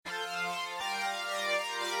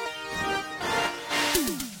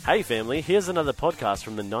Hey family, here's another podcast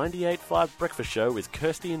from the 98.5 Breakfast Show with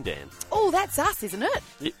Kirsty and Dan. Oh, that's us, isn't it?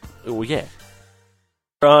 Yeah.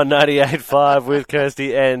 We're on 98.5 with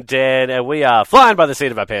Kirsty and Dan, and we are flying by the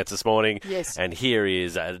seat of our pants this morning. Yes. And here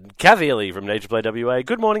is Kath Healy from NatureplayWA.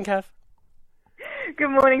 Good morning, Kath. Good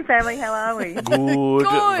morning, family. How are we? Good,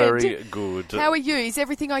 very good. How are you? Is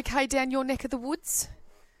everything okay down your neck of the woods?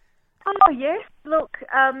 Oh, yes. Look,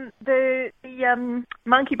 the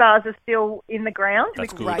monkey bars are still in the ground,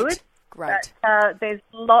 That's which good. is good. Great. But, there's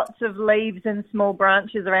lots of leaves and small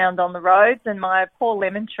branches around on the roads, and my poor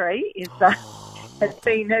lemon tree has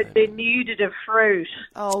been denuded of fruit.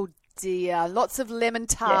 Oh, dear. Lots of lemon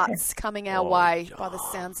tarts coming our way by the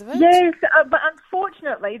sounds of it. Yes, but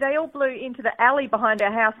unfortunately, they all blew into the alley behind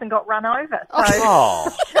our house and got run over. So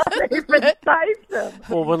Oh. I can't even save them.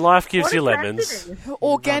 Well, when life gives What you a lemons. tragedy.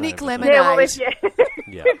 Organic Yeah, lemonade. Yeah, well,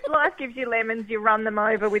 Yeah. if life gives you lemons, you run them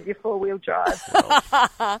over with your four-wheel drive.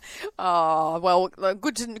 Oh, well,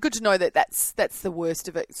 good to know that that's the worst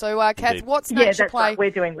of it. So, Kath, Indeed. what's Yeah, Nature that's Play? right. We're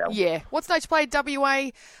doing well. Yeah. What's Nature Play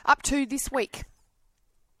WA up to this week?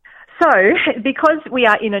 So, because we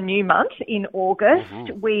are in a new month, in August,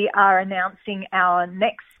 we are announcing our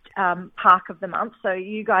next Park of the Month. So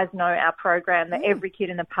you guys know our program, the Every Kid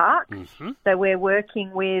in the Park. Mm-hmm. So we're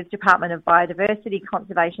working with Department of Biodiversity,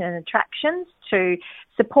 Conservation and Attractions to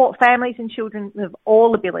support families and children of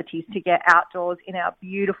all abilities to get outdoors in our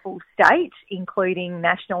beautiful state, including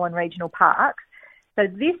national and regional parks. So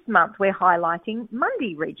this month we're highlighting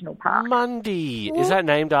Mundy Regional Park. Mundy. Is that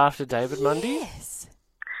named after David Mundy? Yes.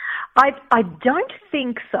 I don't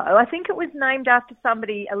think so. I think it was named after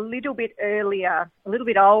somebody a little bit earlier, a little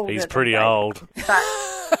bit older. He's than pretty David. old. But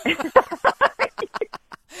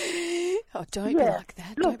Oh, don't be like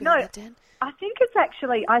that. Look, Don't be no, like that, Dan. I think it's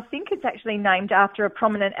actually named after a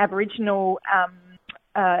prominent Aboriginal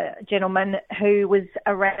gentleman who was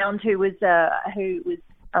around, who was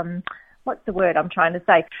what's the word I'm trying to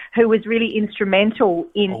say? Who was really instrumental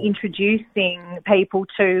in introducing people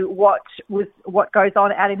to what goes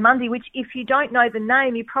on out in Mundy. Which, if you don't know the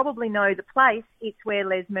name, you probably know the place. It's where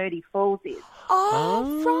Les Murdy Falls is.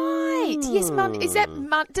 Oh, right. Yes, is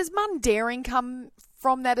that does Mundaring come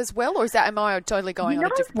from that as well, or am I totally going on a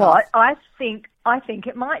different what? path? I think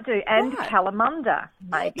it might do, and Right. Kalamunda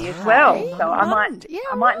maybe as well. So I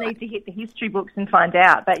might need to hit the history books and find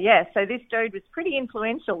out. But yeah, so this dude was pretty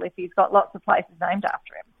influential if he's got lots of places named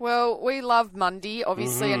after him. Well, we love Mundy,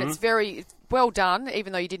 obviously, and it's very well done,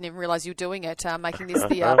 even though you didn't even realise you were doing it, making this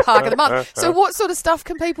the Park of the Month. So what sort of stuff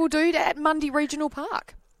can people do at Mundy Regional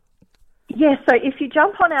Park? Yeah, so if you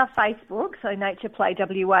jump on our Facebook, so Nature Play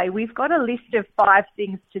WA, we've got a list of 5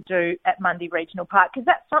 things to do at Mundy Regional Park, because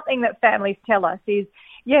that's something that families tell us is,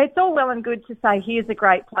 yeah, it's all well and good to say, here's a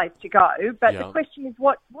great place to go, but the question is,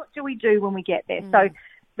 what do we do when we get there? So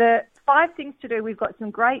the 5 things to do, we've got some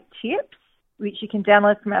great tips, which you can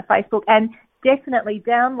download from our Facebook, and definitely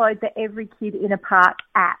download the Every Kid in a Park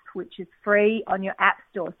app, which is free on your app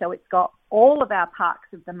store. So it's got all of our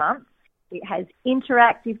parks of the month. It has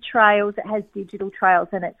interactive trails, it has digital trails,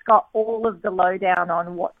 and it's got all of the lowdown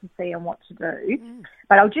on what to see and what to do.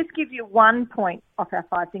 But I'll just give you 1 point off our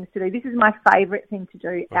 5 things to do. This is my favourite thing to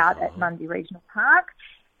do out at Mundy Regional Park,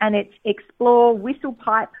 and it's explore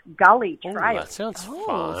Whistlepipe Gully Trail. Oh, that sounds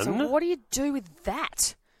fun. So what do you do with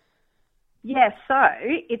that? Yeah, so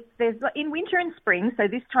there's in winter and spring, so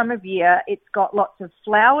this time of year, it's got lots of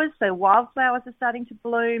flowers, so wildflowers are starting to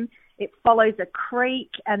bloom. It follows a creek,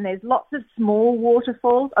 and there's lots of small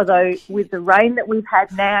waterfalls, although with the rain that we've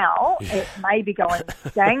had now, it may be going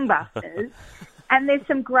gangbusters. And there's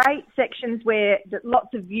some great sections where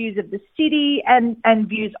lots of views of the city and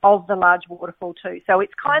views of the large waterfall too. So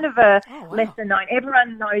it's kind of a lesser known.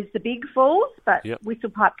 Everyone knows the big falls, but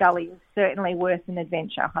Whistlepipe Gully is certainly worth an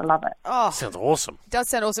adventure. I love it. Oh, Sounds awesome. it does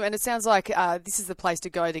sound awesome, and it sounds like this is the place to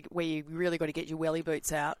go where you really got to get your welly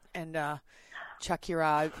boots out and chuck your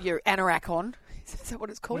anorak on. Is that what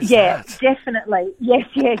it's called? Yeah, definitely. Yes,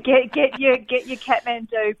 yeah. Get your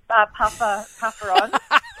Kathmandu puffer on.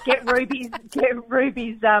 Get Ruby's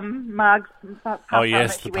mugs. Oh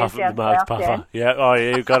yes, the Marg's puffer. Yeah. Oh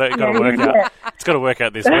yeah, you've got to work out. It's got to work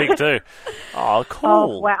out this week too. Oh, cool.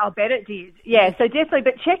 Oh wow, I bet it did. Yeah, so definitely.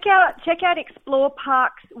 But check out Explore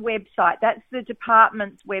Parks website. That's the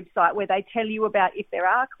department's website where they tell you about if there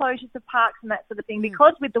are closures of parks and that sort of thing.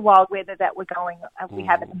 Because with the wild weather that we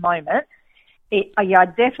have at the moment.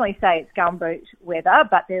 I'd definitely say it's gumboot weather,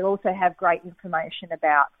 but they'll also have great information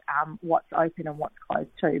about what's open and what's closed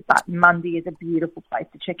too. But Mundy is a beautiful place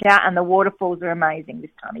to check out, and the waterfalls are amazing this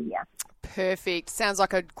time of year. Perfect. Sounds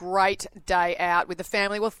like a great day out with the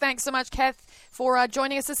family. Well, thanks so much, Kath, for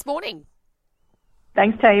joining us this morning.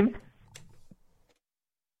 Thanks, team.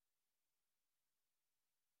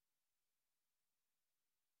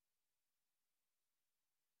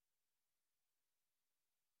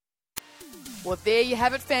 Well, there you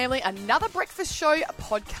have it, family. Another Breakfast Show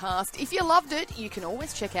podcast. If you loved it, you can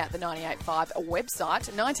always check out the 98.5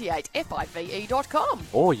 website, 98five.com.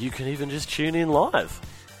 Or you can even just tune in live.